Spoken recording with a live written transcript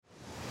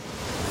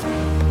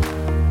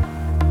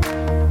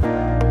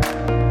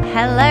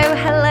Hello,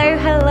 hello,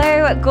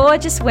 hello,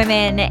 gorgeous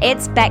women.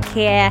 It's Beck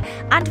here,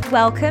 and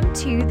welcome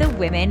to The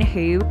Women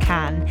Who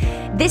Can.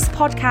 This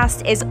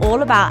podcast is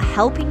all about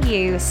helping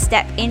you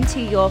step into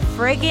your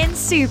friggin'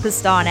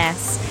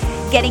 superstarness,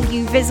 getting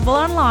you visible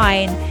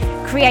online,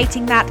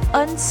 creating that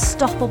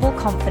unstoppable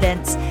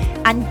confidence,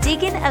 and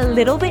digging a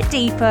little bit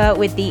deeper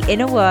with the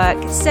inner work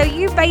so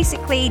you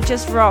basically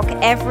just rock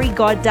every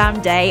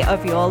goddamn day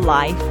of your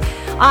life.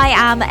 I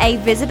am a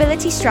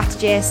visibility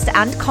strategist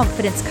and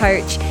confidence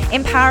coach,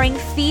 empowering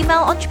female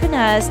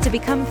entrepreneurs to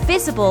become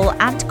visible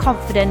and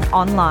confident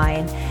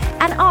online.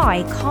 And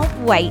I can't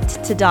wait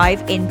to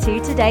dive into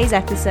today's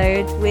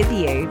episode with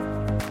you.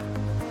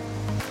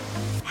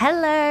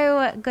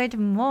 Hello, good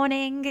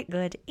morning,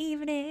 good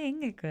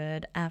evening,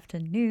 good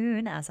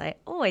afternoon, as I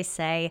always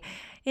say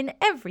in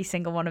every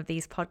single one of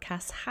these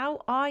podcasts.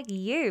 How are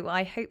you?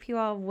 I hope you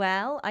are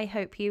well. I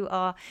hope you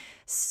are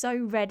so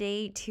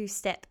ready to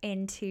step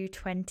into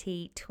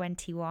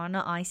 2021.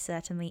 I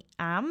certainly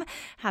am.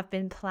 Have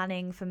been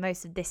planning for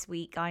most of this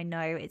week. I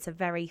know it's a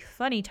very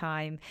funny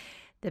time,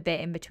 the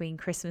bit in between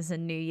Christmas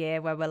and New Year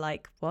where we're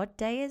like, what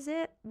day is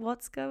it?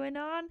 What's going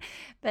on?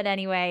 But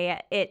anyway,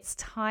 it's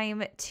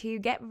time to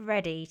get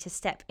ready to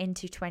step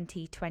into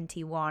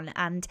 2021.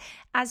 And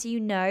as you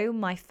know,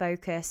 my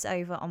focus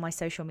over on my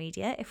social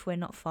media, if we're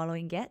not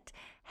following yet,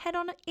 head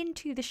on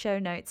into the show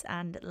notes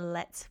and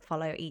let's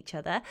follow each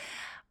other.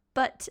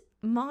 But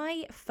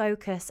my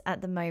focus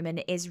at the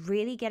moment is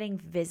really getting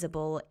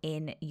visible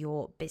in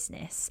your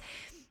business.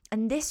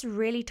 And this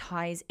really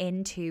ties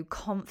into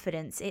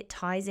confidence. It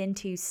ties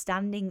into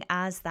standing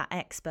as that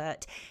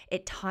expert.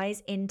 It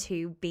ties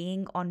into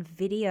being on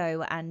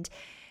video and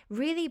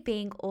really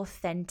being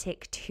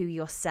authentic to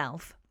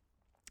yourself.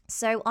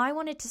 So I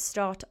wanted to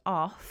start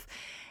off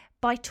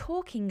by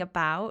talking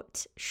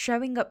about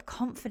showing up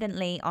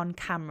confidently on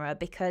camera,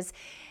 because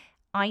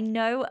I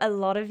know a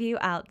lot of you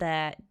out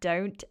there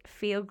don't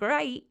feel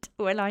great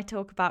when I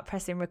talk about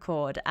pressing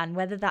record, and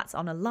whether that's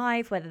on a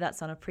live, whether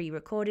that's on a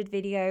pre-recorded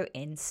video,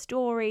 in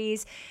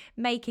stories,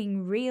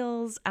 making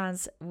reels,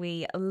 as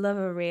we love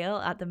a reel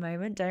at the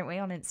moment, don't we,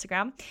 on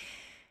Instagram?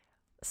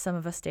 Some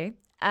of us do.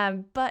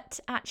 But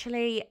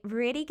actually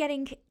really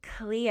getting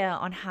clear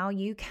on how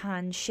you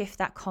can shift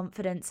that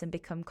confidence and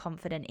become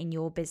confident in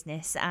your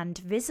business and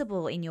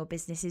visible in your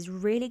business is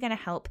really going to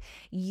help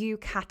you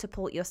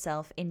catapult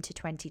yourself into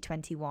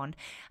 2021.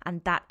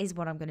 And that is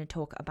what I'm going to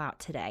talk about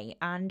today.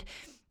 And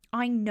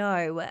I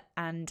know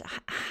and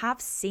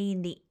have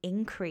seen the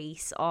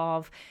increase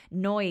of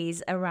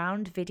noise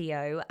around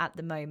video at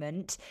the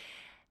moment.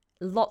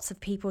 Lots of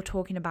people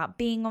talking about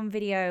being on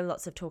video,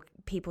 lots of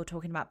people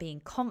talking about being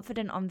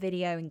confident on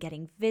video and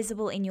getting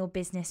visible in your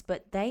business,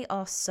 but they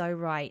are so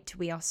right.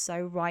 We are so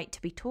right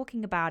to be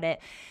talking about it,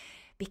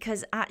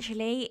 because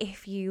actually,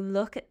 if you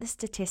look at the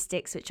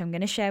statistics, which I'm going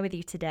to share with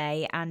you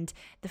today, and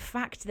the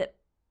fact that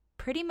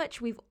pretty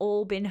much we've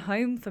all been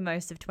home for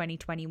most of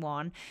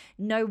 2021,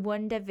 no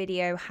wonder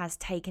video has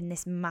taken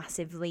this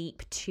massive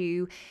leap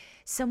to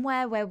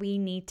somewhere where we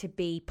need to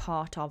be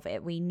part of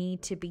it. We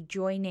need to be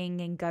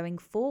joining and going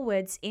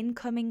forwards in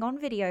coming on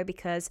video,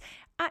 because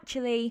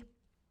actually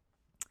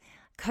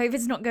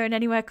COVID's not going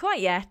anywhere quite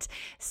yet.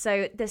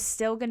 So there's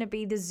still going to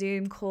be the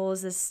Zoom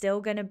calls, there's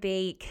still going to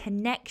be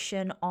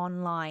connection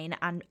online,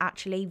 and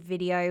actually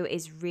video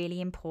is really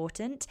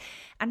important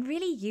and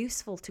really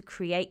useful to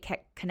create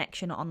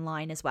connection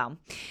online as well.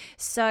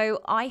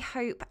 So I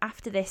hope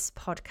after this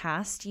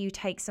podcast you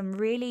take some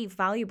really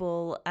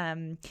valuable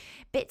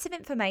bits of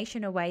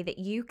information away that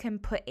you can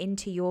put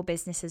into your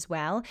business as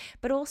well,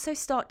 but also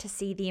start to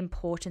see the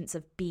importance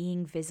of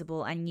being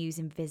visible and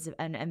using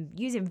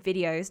using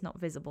videos, not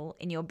visible,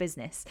 in your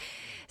business.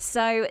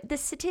 So the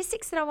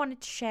statistics that I wanted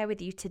to share with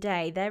you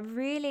today, they're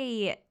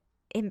really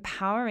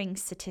empowering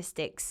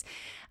statistics,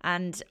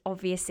 and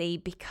obviously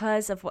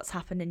because of what's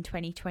happened in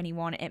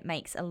 2021, it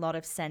makes a lot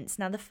of sense.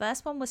 Now, the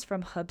first one was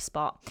from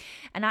HubSpot,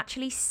 and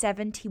actually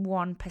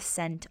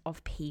 71%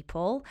 of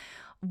people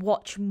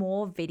watch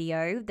more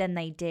video than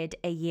they did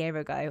a year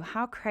ago.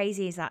 How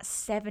crazy is that?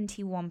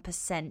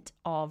 71%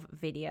 of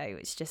video.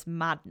 It's just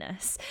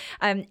madness.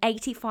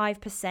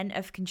 85%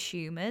 of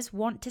consumers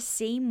want to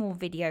see more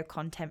video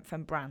content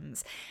from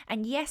brands.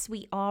 And yes,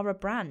 we are a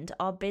brand.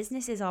 Our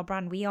business is our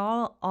brand. We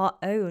are our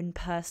own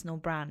personal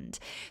brand.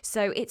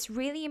 So it's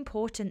really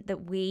important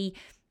that we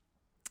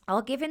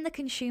are giving the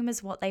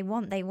consumers what they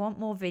want. They want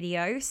more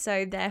video,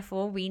 so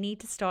therefore we need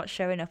to start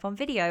showing up on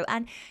video.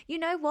 And you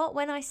know what?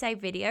 When I say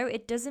video,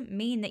 it doesn't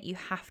mean that you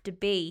have to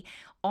be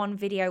on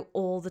video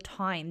all the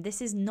time.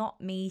 This is not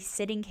me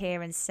sitting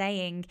here and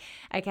saying,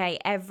 okay,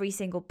 every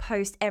single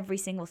post, every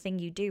single thing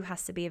you do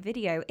has to be a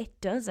video. It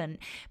doesn't.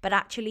 But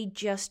actually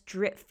just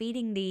drip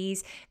feeding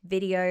these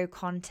video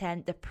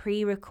content, the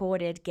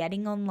pre-recorded,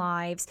 getting on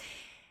lives,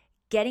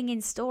 getting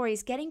in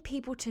stories, getting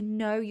people to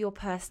know your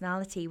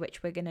personality,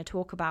 which we're going to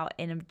talk about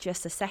in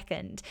just a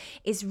second,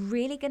 is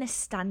really going to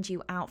stand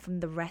you out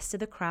from the rest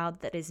of the crowd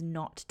that is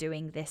not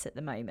doing this at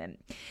the moment.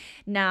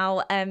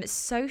 Now,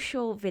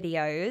 social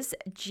videos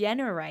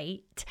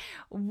generate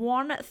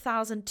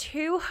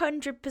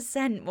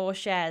 1,200% more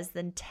shares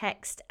than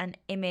text and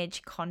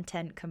image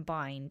content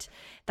combined.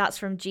 That's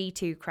from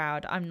G2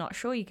 Crowd. I'm not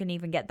sure you can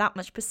even get that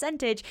much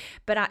percentage,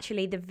 but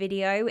actually the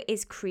video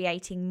is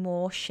creating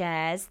more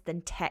shares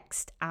than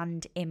text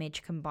and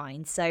image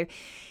combined. So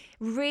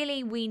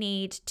really, we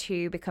need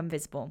to become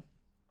visible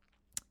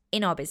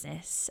in our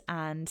business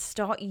and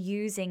start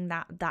using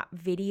that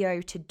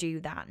video to do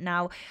that.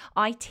 Now,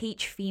 I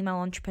teach female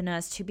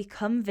entrepreneurs to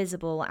become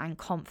visible and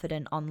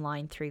confident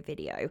online through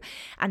video.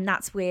 And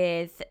that's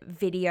with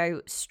video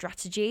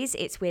strategies.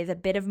 It's with a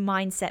bit of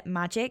mindset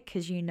magic,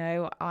 because you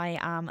know I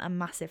am a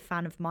massive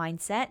fan of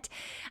mindset,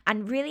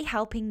 and really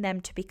helping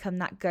them to become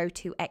that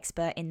go-to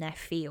expert in their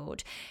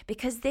field,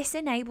 because this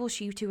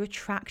enables you to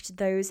attract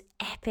those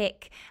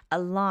epic,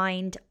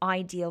 aligned,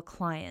 ideal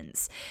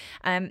clients.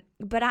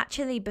 But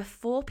actually,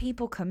 before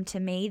people come to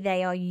me,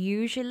 they are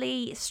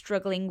usually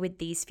struggling with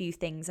these few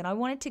things. And I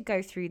wanted to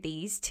go through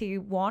these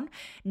to, one,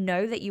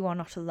 know that you are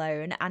not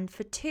alone. And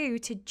for two,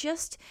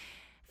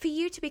 for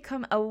you to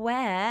become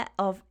aware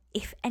of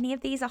if any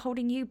of these are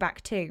holding you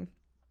back too.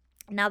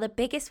 Now, the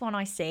biggest one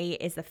I see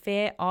is the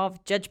fear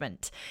of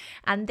judgment.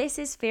 And this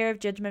is fear of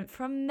judgment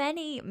from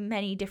many,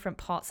 many different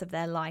parts of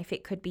their life.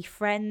 It could be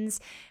friends,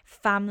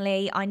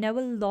 family. I know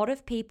a lot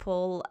of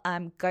people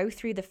go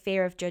through the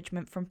fear of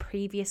judgment from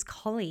previous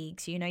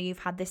colleagues. You know, you've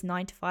had this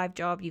 9-to-5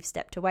 job, you've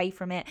stepped away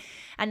from it,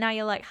 and now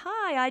you're like,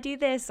 hi, I do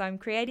this, I'm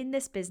creating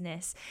this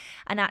business.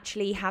 And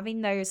actually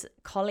having those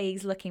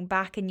colleagues looking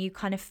back, and you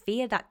kind of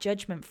fear that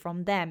judgment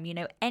from them. You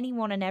know,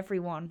 anyone and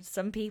everyone,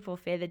 some people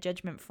fear the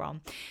judgment from.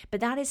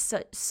 But that is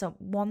so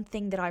one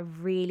thing that I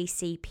really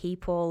see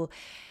people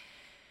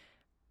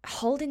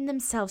holding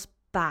themselves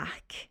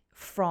back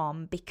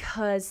from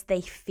because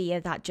they fear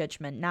that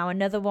judgment. Now,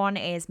 another one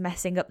is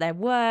messing up their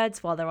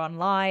words while they're on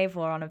live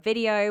or on a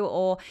video,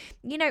 or,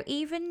 you know,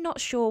 even not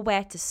sure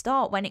where to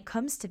start when it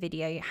comes to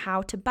video,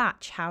 how to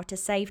batch, how to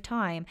save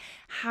time,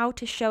 how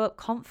to show up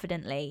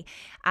confidently.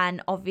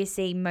 And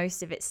obviously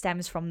most of it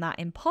stems from that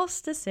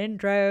imposter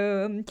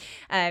syndrome.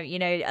 You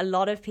know, a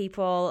lot of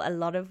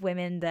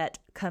women that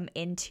come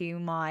into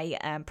my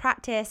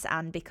practice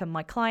and become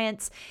my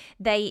clients,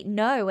 they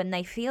know and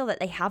they feel that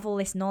they have all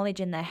this knowledge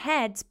in their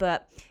heads,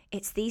 but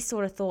it's these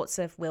sort of thoughts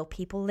of, will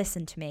people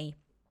listen to me?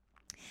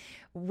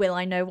 Will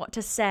I know what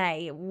to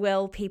say?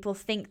 Will people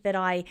think that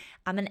I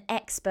am an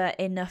expert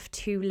enough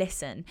to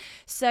listen?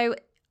 So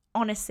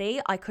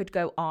honestly, I could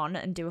go on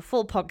and do a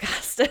full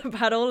podcast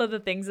about all of the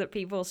things that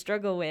people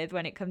struggle with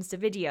when it comes to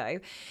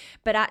video.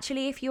 But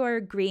actually, if you are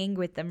agreeing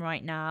with them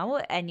right now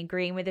and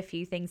agreeing with a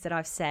few things that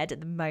I've said at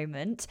the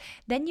moment,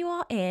 then you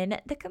are in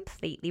the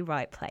completely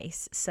right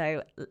place.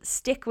 So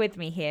stick with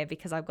me here,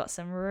 because I've got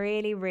some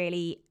really,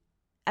 really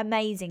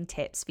amazing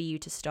tips for you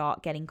to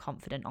start getting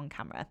confident on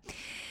camera.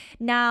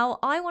 Now,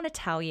 I want to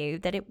tell you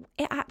that it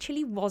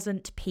actually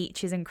wasn't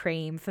peaches and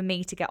cream for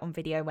me to get on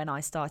video when I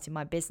started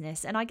my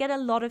business. And I get a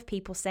lot of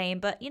people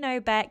saying, but you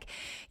know, Beck,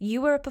 you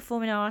were a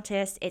performing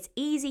artist. It's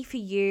easy for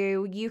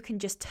you. You can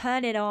just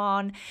turn it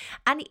on.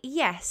 And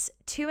yes,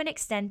 to an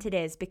extent it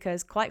is,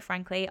 because quite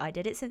frankly, I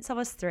did it since I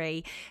was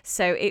 3.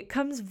 So it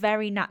comes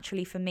very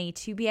naturally for me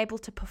to be able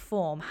to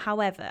perform.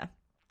 However,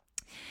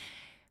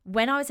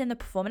 when I was in the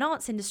performing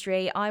arts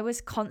industry, I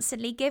was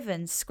constantly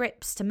given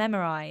scripts to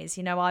memorize.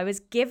 You know, I was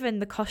given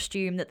the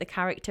costume that the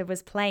character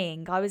was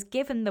playing. I was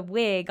given the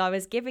wig. I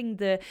was given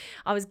the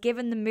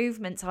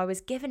movements. I was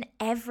given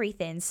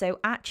everything. So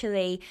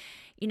actually,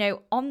 you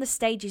know, on the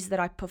stages that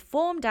I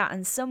performed at,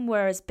 and some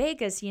were as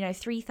big as,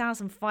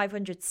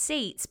 3,500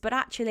 seats, but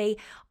actually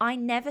I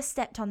never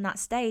stepped on that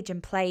stage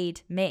and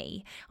played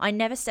me. I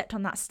never stepped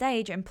on that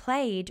stage and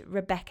played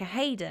Rebecca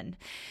Hayden.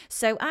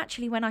 So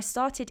actually, when I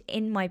started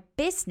in my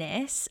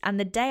business and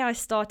the day I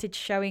started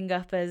showing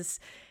up as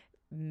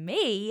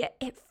me,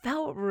 it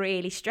felt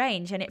really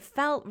strange and it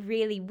felt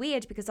really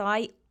weird, because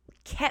I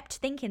kept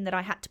thinking that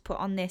I had to put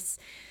on this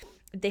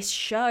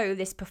show,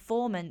 this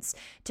performance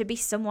to be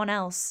someone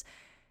else.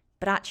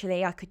 But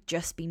actually, I could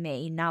just be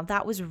me. Now,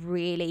 that was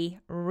really,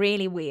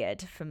 really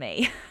weird for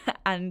me.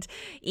 And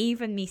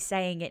even me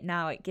saying it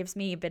now, it gives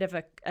me a bit of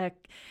a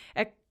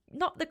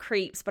not the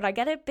creeps, but I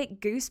get a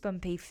bit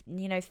goosebumpy,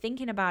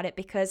 thinking about it,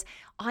 because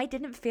I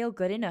didn't feel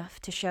good enough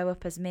to show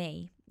up as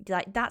me.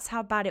 Like, that's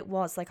how bad it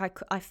was. Like,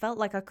 I felt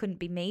like I couldn't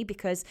be me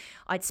because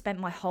I'd spent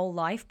my whole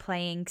life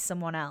playing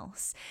someone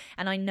else.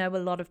 And I know a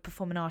lot of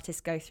performing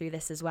artists go through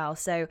this as well.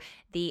 So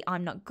the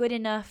I'm not good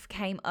enough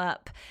came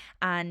up,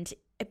 and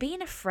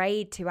being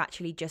afraid to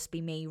actually just be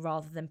me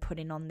rather than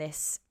putting on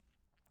this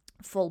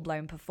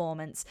full-blown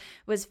performance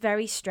was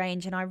very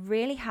strange. And I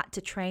really had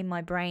to train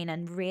my brain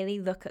and really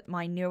look at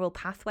my neural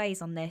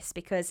pathways on this,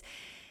 because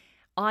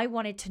I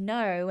wanted to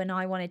know and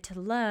I wanted to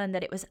learn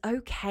that it was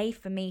okay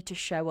for me to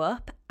show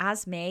up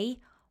as me,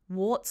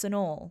 warts and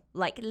all.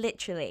 Like,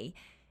 literally,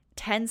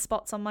 10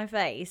 spots on my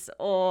face,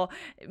 or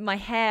my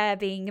hair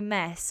being a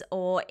mess,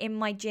 or in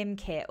my gym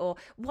kit, or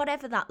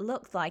whatever that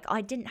looked like.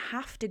 I didn't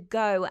have to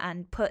go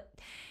and put,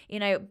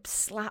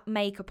 slap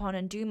makeup on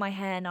and do my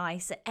hair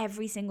nice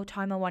every single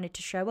time I wanted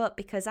to show up,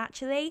 because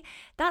actually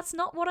that's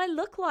not what I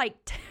look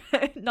like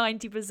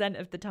 90%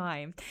 of the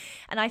time.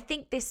 And I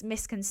think this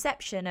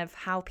misconception of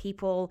how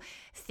people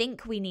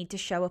think we need to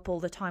show up all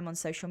the time on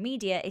social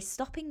media is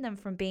stopping them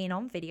from being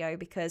on video,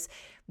 because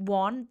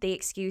one, the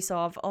excuse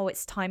of, oh,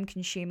 it's time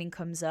consuming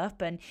comes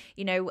up, and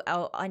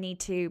oh, I need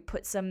to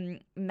put some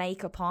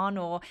makeup on,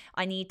 or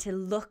I need to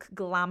look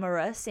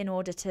glamorous in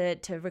order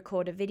to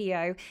record a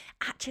video.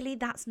 Actually,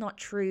 that's not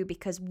true,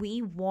 because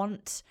we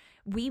want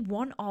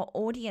our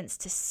audience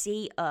to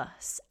see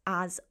us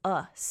as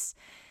us,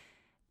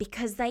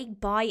 because they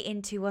buy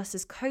into us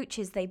as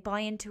coaches, they buy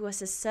into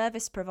us as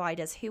service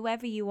providers,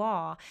 whoever you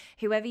are,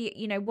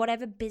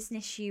 whatever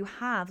business you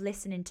have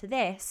listening to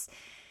this.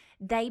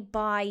 They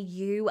buy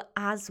you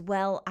as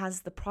well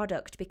as the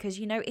product, because,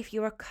 if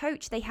you're a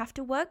coach, they have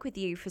to work with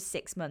you for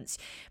 6 months.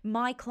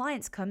 My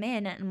clients come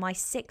in and my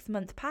 6th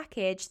month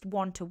package,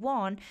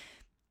 1-to-1,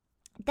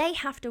 they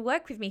have to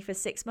work with me for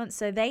 6 months.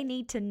 So they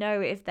need to know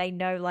if they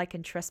know, like,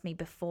 and trust me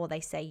before they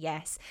say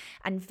yes.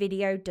 And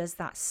video does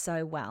that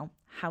so well.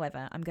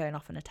 However, I'm going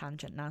off on a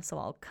tangent now, so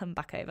I'll come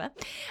back over.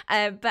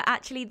 But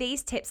actually,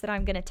 these tips that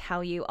I'm going to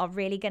tell you are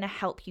really going to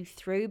help you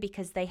through,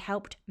 because they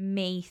helped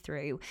me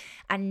through.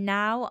 And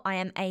now I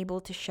am able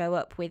to show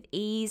up with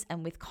ease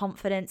and with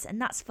confidence. And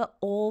that's for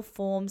all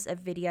forms of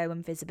video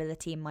and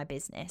visibility in my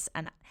business.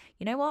 And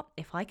you know what?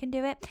 If I can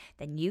do it,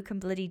 then you can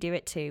bloody do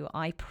it too.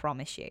 I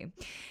promise you.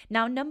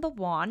 Now, number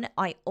one,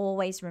 I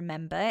always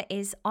remember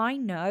is I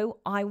know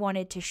I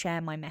wanted to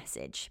share my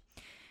message.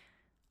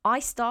 I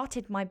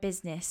started my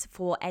business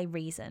for a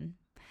reason.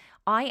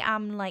 I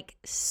am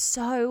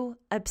so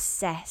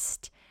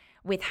obsessed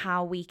with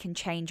how we can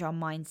change our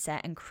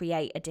mindset and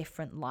create a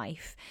different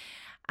life.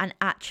 And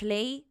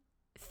actually,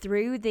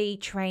 through the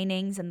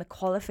trainings and the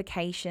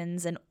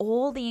qualifications and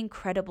all the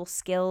incredible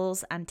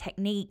skills and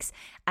techniques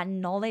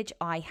and knowledge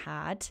I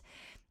had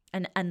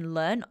and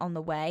learned on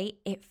the way,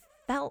 it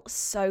felt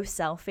so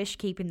selfish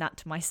keeping that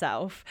to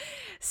myself.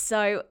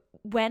 So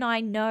when I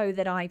know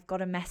that I've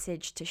got a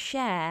message to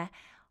share,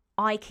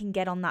 I can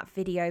get on that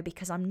video,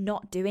 because I'm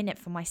not doing it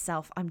for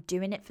myself. I'm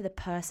doing it for the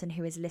person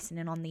who is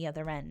listening on the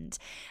other end.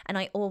 And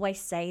I always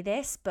say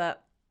this,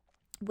 but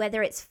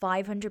whether it's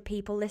 500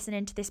 people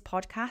listening to this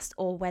podcast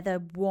or whether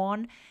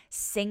one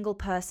single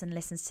person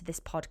listens to this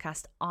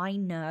podcast, I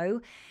know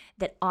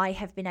that I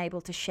have been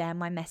able to share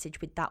my message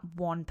with that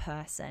one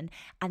person.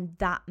 And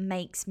that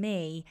makes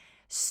me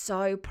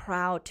so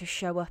proud to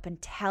show up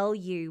and tell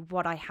you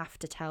what I have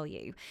to tell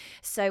you.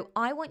 So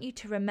I want you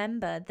to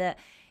remember that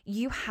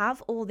you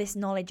have all this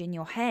knowledge in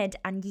your head,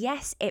 and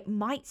yes, it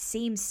might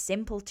seem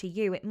simple to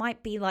you. It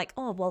might be like,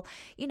 oh, well,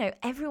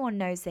 everyone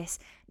knows this.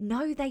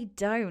 No, they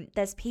don't.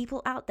 There's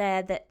people out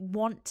there that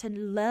want to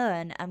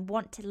learn and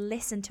want to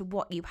listen to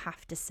what you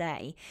have to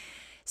say.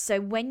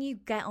 So when you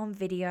get on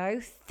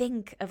video,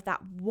 think of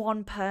that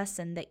one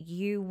person that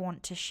you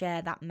want to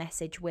share that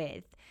message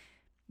with.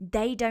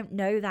 They don't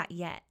know that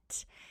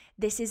yet.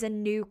 This is a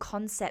new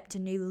concept, a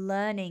new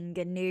learning,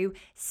 a new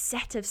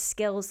set of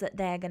skills that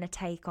they're going to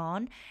take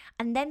on,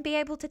 and then be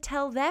able to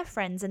tell their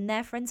friends, and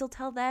their friends will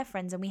tell their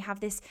friends. And we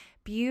have this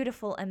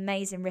beautiful,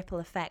 amazing ripple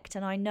effect.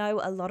 And I know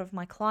a lot of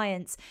my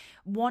clients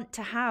want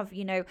to have,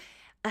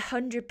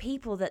 100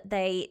 people that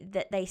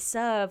they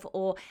serve,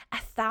 or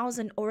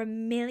 1,000 or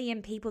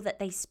 1,000,000 people that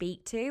they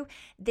speak to.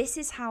 This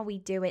is how we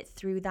do it,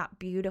 through that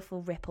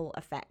beautiful ripple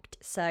effect.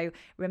 So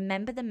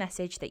remember the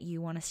message that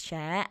you want to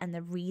share and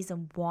the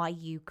reason why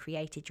you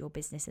created your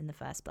business in the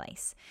first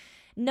place.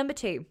 Number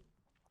 2,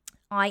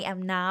 I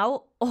am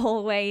now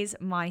always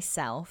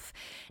myself.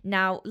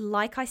 Now,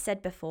 like I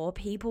said before,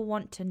 people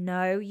want to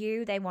know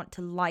you, they want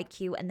to like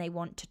you, and they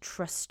want to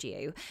trust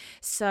you.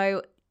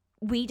 So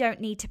we don't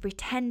need to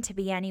pretend to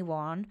be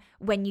anyone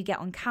when you get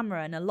on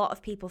camera. And a lot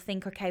of people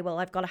think, okay, well,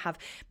 I've got to have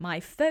my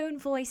phone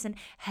voice and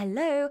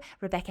hello,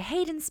 Rebecca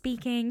Hayden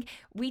speaking.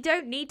 We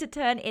don't need to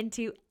turn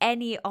into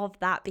any of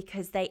that,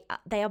 because they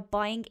are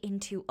buying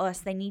into us.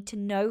 They need to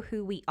know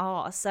who we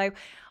are. So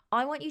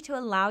I want you to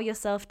allow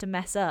yourself to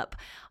mess up.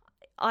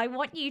 I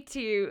want you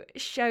to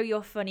show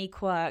your funny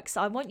quirks.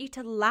 I want you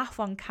to laugh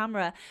on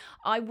camera.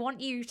 I want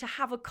you to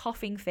have a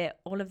coughing fit.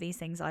 All of these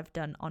things I've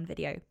done on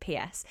video,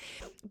 PS.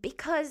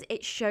 Because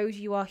it shows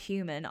you are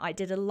human. I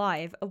did a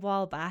live a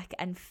while back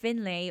and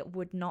Finley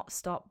would not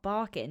stop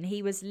barking.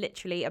 He was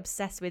literally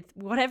obsessed with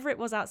whatever it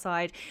was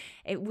outside.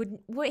 He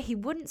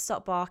wouldn't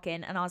stop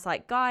barking. And I was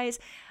like, guys,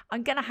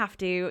 I'm going to have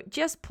to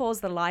just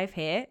pause the live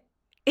here.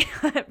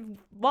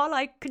 while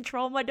I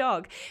control my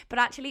dog. But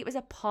actually, it was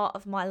a part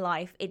of my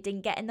life. It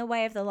didn't get in the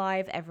way of the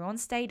live. Everyone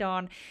stayed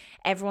on.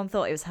 Everyone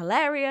thought it was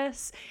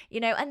hilarious,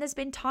 and there's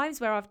been times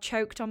where I've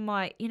choked on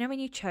my, when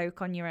you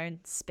choke on your own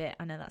spit.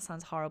 I know that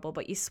sounds horrible,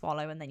 but you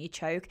swallow and then you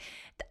choke.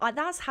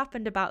 That's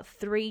happened about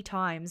 3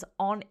 times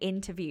on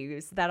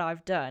interviews that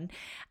I've done.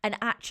 And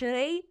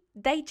actually,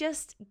 they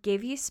just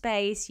give you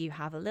space. You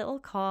have a little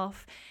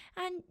cough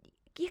and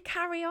you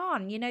carry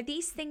on.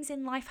 These things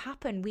in life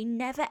happen. We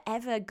never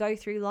ever go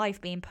through life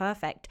being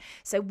perfect.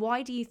 So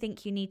why do you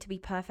think you need to be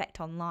perfect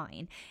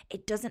online?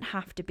 It doesn't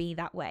have to be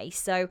that way.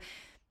 So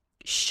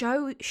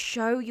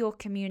show your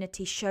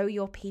community, show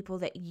your people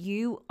that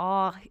you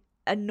are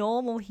a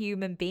normal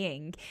human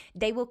being.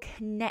 They will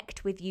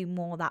connect with you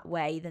more that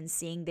way than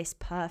seeing this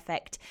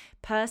perfect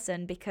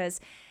person,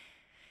 because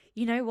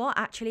you know what?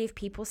 Actually, if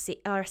people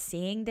are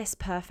seeing this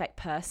perfect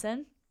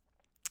person,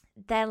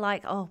 they're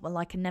like, oh, well,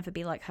 I can never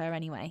be like her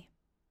anyway,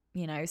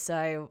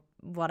 so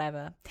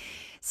whatever.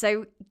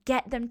 So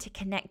get them to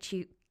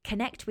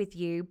connect with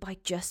you by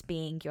just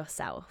being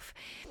yourself.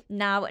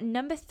 Now,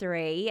 number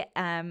 3,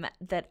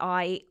 that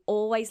I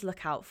always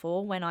look out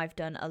for when I've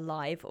done a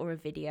live or a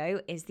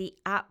video is the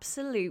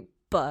absolute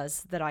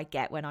buzz that I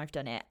get when I've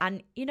done it.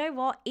 And you know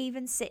what?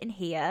 Even sitting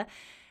here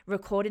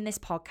recording this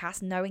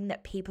podcast, knowing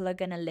that people are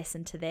going to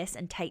listen to this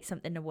and take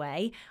something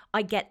away,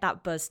 I get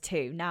that buzz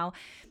too. Now,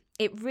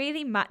 it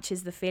really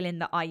matches the feeling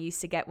that I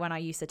used to get when I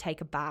used to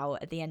take a bow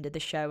at the end of the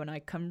show and I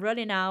come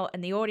running out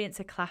and the audience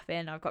are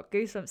clapping. I've got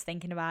goosebumps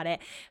thinking about it.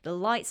 The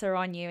lights are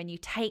on you and you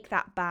take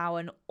that bow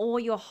and all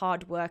your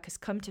hard work has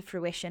come to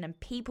fruition and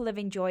people have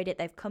enjoyed it.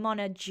 They've come on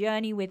a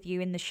journey with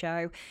you in the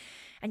show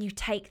and you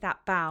take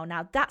that bow.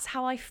 Now, that's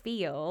how I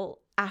feel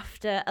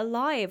after a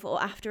live or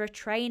after a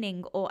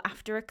training or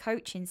after a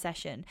coaching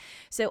session.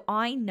 So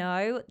I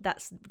know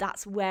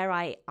that's where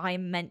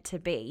I'm meant to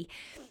be.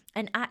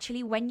 And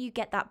actually, when you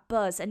get that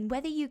buzz, and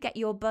whether you get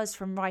your buzz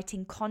from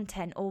writing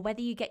content or whether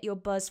you get your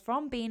buzz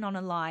from being on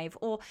a live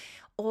or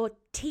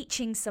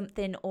teaching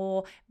something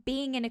or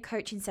being in a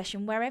coaching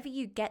session, wherever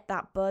you get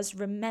that buzz,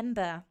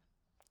 remember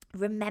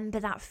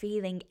that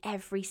feeling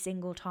every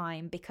single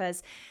time,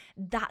 because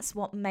that's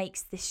what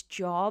makes this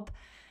job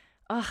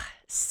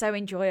so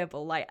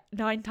enjoyable. Like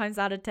 9 times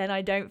out of 10,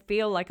 I don't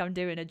feel like I'm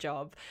doing a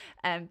job,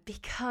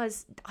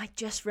 because I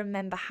just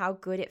remember how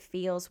good it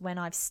feels when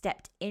I've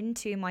stepped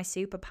into my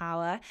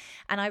superpower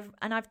and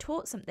I've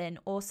taught something,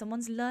 or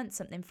someone's learned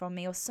something from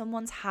me, or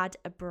someone's had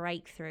a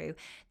breakthrough.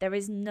 There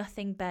is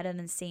nothing better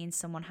than seeing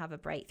someone have a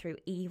breakthrough,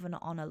 even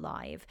on a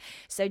live.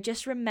 So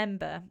just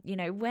remember,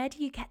 where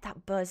do you get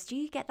that buzz? Do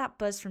you get that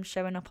buzz from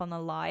showing up on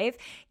a live?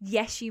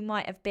 Yes, you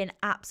might have been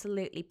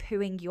absolutely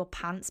pooing your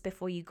pants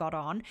before you got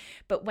on,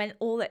 but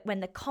when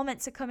the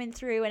comments are coming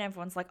through and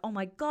everyone's like, oh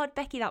my God,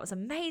 Becky, that was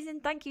amazing,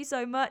 thank you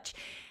so much.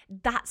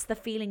 That's the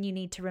feeling you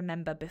need to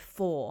remember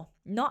before,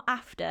 not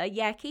after.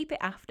 Yeah, keep it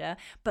after,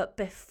 but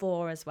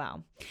before as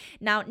well.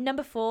 Now,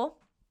 number 4,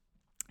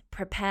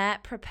 prepare.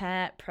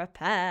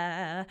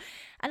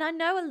 And I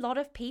know a lot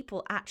of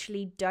people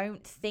actually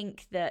don't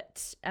think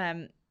that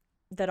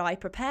I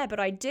prepare, but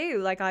I do.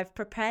 Like I've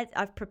prepared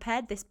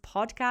this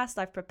podcast.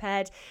 I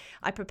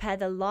prepare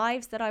the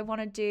lives that I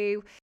want to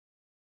do.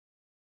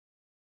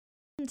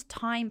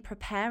 Time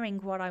preparing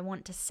what I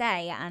want to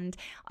say. And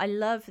I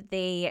love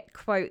the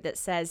quote that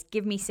says,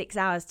 give me 6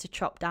 hours to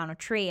chop down a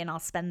tree and I'll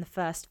spend the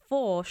first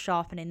 4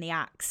 sharpening the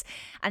axe.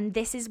 And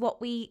this is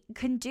what we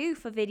can do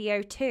for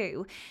video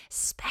too,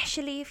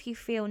 especially if you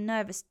feel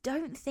nervous.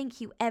 Don't think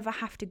you ever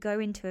have to go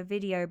into a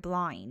video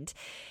blind.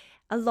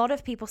 A lot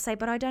of people say,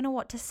 but I don't know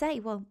what to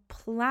say. Well,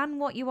 plan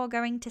what you are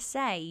going to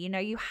say.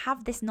 You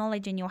have this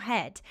knowledge in your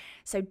head.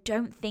 So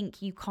don't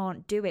think you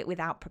can't do it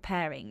without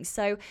preparing.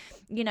 So,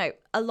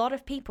 a lot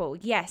of people,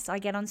 yes, I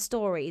get on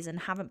stories and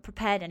haven't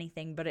prepared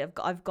anything, but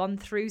I've gone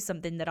through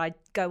something that I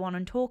go on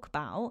and talk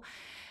about.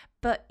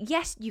 But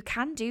yes, you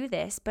can do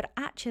this, but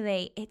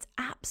actually it's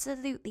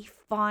absolutely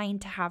fine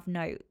to have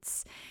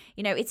notes.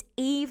 It's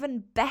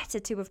even better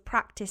to have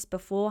practiced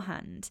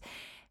beforehand.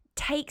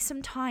 Take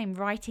some time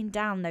writing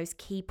down those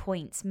key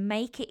points.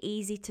 Make it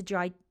easy to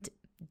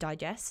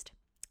digest.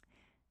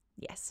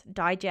 Yes,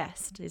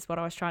 digest is what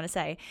I was trying to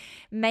say.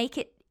 Make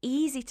it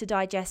easy to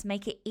digest.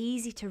 Make it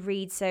easy to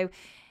read. So,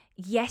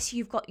 yes,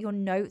 you've got your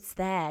notes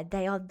there.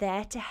 They are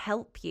there to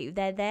help you.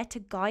 They're there to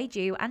guide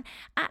you and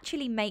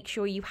actually make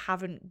sure you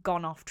haven't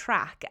gone off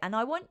track. And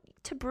I want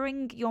to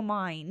bring your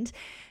mind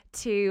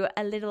to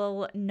a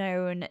little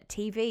known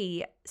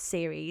TV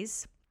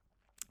series.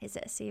 Is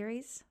it a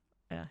series?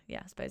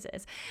 Yeah, I suppose it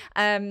is.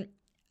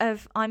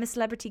 Of I'm a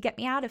Celebrity, Get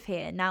Me Out of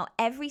Here. Now,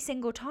 every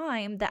single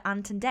time that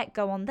Ant and Dec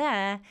go on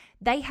there,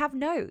 they have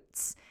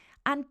notes.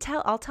 And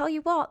I'll tell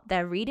you what,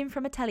 they're reading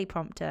from a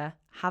teleprompter.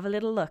 Have a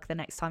little look the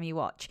next time you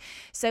watch.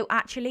 So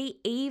actually,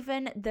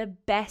 even the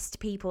best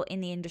people in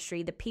the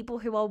industry, the people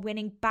who are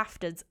winning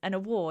BAFTAs and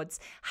awards,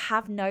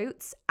 have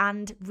notes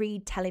and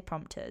read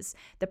teleprompters.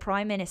 The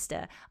Prime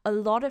Minister, a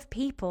lot of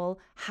people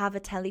have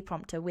a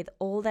teleprompter with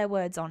all their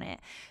words on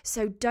it.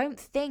 So don't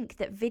think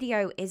that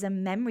video is a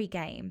memory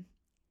game.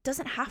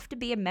 doesn't have to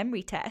be a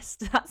memory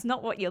test. That's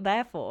not what you're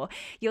there for.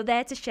 You're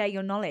there to share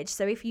your knowledge.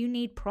 So if you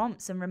need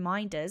prompts and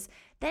reminders,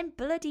 then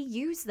bloody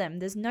use them.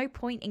 There's no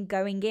point in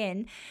going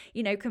in,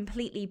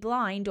 completely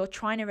blind or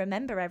trying to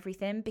remember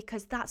everything,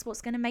 because that's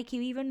what's going to make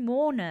you even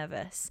more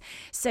nervous.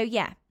 So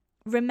yeah,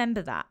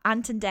 remember that.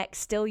 Ant and Dec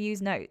still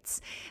use notes.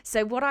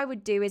 So what I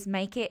would do is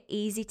make it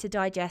easy to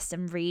digest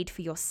and read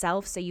for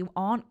yourself, so you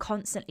aren't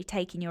constantly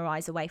taking your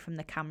eyes away from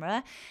the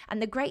camera.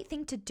 And the great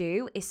thing to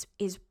do is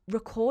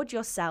record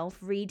yourself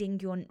reading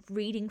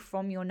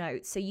from your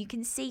notes, so you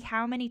can see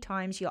how many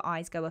times your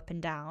eyes go up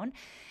and down.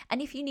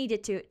 And if you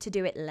needed to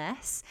do it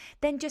less,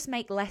 then just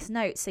make less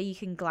notes so you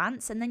can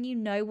glance, and then you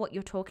know what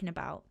you're talking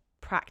about.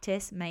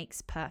 Practice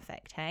makes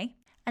perfect, hey?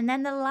 And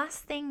then the last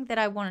thing that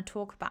I want to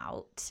talk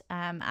about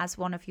as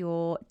one of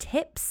your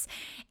tips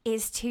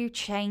is to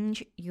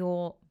change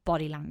your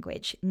body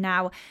language.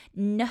 Now,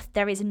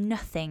 there is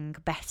nothing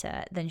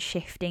better than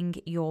shifting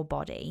your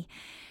body,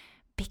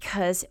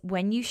 because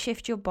when you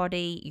shift your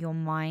body, your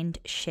mind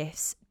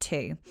shifts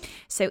too.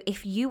 So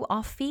if you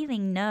are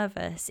feeling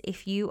nervous,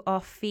 if you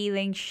are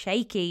feeling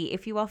shaky,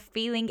 if you are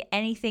feeling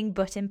anything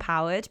but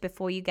empowered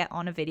before you get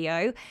on a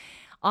video,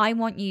 I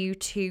want you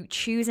to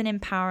choose an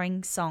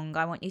empowering song.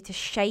 I want you to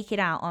shake it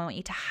out. I want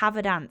you to have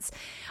a dance.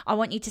 I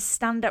want you to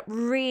stand up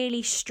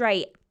really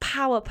straight,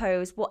 power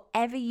pose,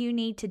 whatever you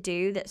need to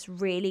do that's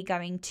really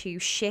going to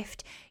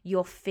shift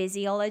your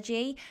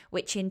physiology,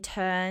 which in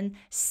turn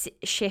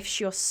shifts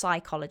your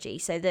psychology.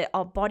 So that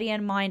our body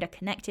and mind are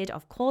connected.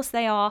 Of course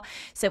they are.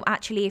 So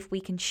actually, if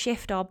we can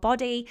shift our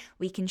body,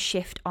 we can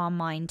shift our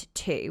mind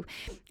too.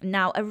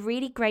 Now, a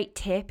really great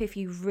tip if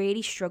you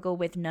really struggle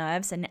with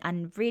nerves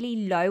and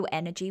really low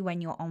energy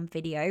when you're on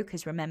video,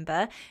 because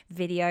remember,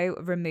 video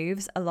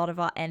removes a lot of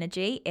our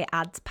energy. It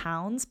adds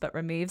pounds, but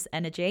removes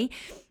energy.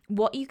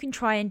 What you can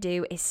try and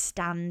do is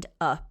stand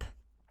up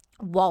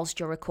whilst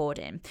you're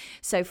recording.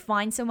 So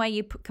find somewhere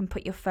you can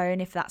put your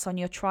phone, if that's on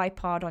your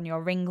tripod, on your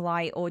ring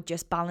light, or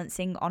just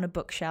balancing on a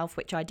bookshelf,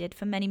 which I did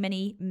for many,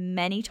 many,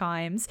 many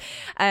times.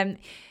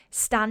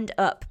 Stand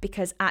up,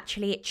 because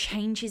actually it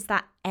changes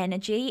that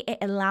energy. It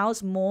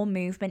allows more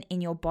movement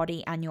in your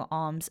body and your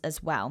arms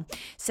as well.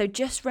 So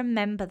just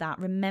remember that.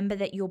 Remember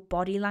that your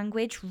body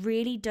language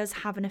really does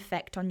have an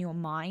effect on your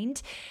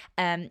mind.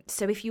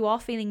 So if you are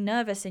feeling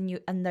nervous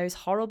and those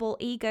horrible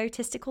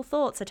egotistical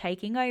thoughts are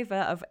taking over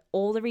of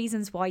all the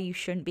reasons why you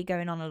shouldn't be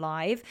going on a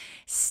live,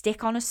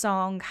 stick on a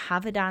song,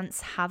 have a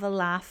dance, have a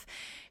laugh,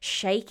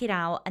 shake it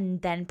out,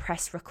 and then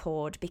press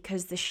record,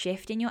 because the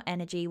shift in your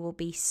energy will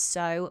be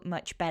so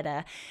much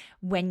better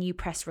when you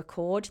press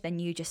record than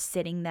you just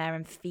sitting there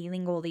and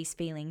feeling all these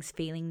feelings,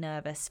 feeling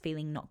nervous,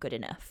 feeling not good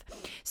enough.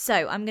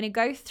 So I'm going to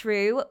go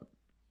through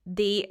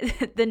the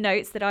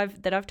notes that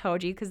I've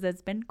told you, because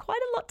there's been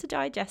quite a lot to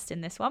digest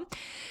in this one.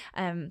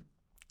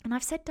 And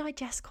I've said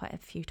digest quite a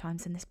few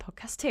times in this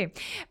podcast too.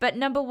 But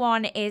number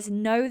one is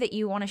know that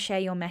you want to share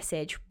your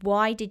message.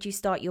 Why did you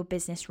start your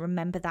business?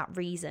 Remember that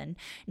reason.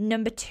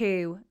 Number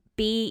two,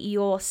 be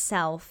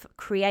yourself.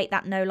 Create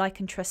that know,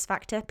 like, and trust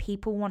factor.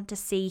 People want to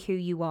see who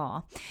you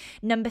are.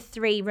 Number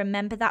three,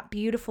 remember that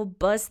beautiful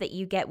buzz that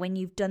you get when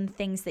you've done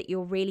things that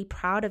you're really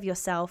proud of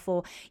yourself,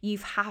 or you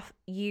have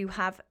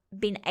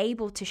been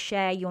able to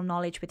share your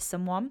knowledge with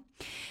someone.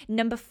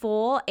 Number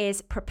four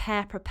is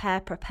prepare.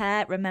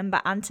 Remember,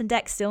 Ant and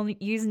Dec still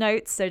use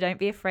notes, so don't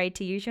be afraid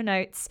to use your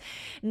notes.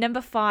 Number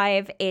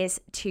five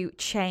is to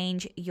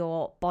change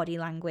your body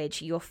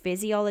language. Your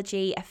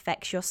physiology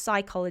affects your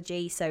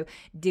psychology, so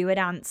do a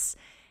dance,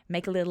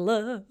 make a little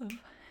love.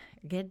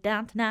 Get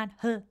down tonight,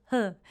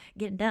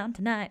 get down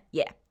tonight.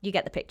 Yeah, you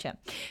get the picture.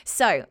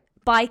 So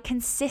by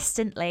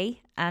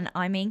consistently, and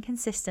I mean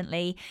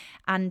consistently,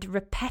 and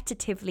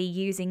repetitively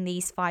using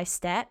these 5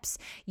 steps,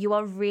 you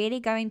are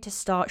really going to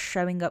start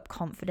showing up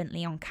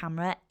confidently on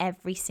camera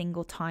every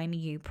single time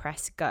you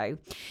press go.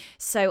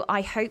 So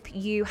I hope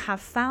you have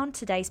found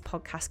today's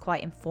podcast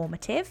quite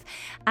informative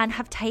and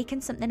have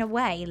taken something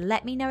away.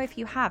 Let me know if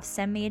you have.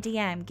 Send me a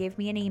DM, give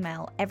me an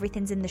email.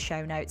 Everything's in the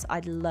show notes.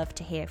 I'd love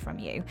to hear from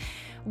you.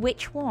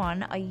 Which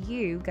one are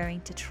you going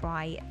to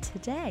try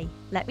today?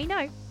 Let me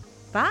know.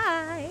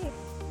 Bye.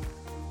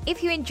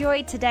 If you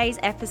enjoyed today's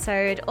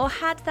episode or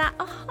had that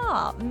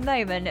aha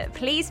moment,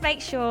 please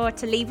make sure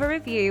to leave a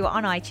review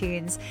on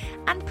iTunes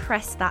and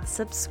press that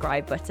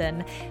subscribe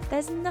button.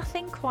 There's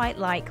nothing quite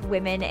like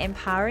women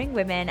empowering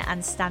women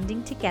and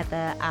standing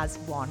together as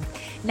one.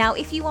 Now,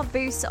 if you want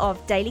boosts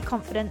of daily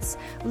confidence,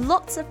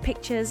 lots of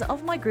pictures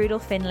of my Groodle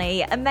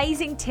Finley,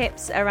 amazing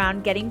tips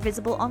around getting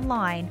visible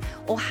online,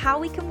 or how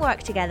we can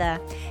work together,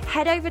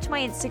 head over to my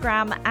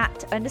Instagram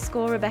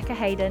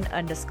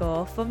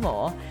 @_RebeccaHayden_ for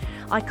more.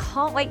 I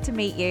can't wait to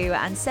meet you,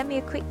 and send me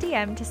a quick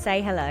DM to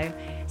say hello.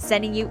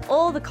 Sending you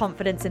all the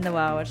confidence in the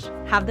world.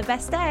 Have the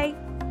best day.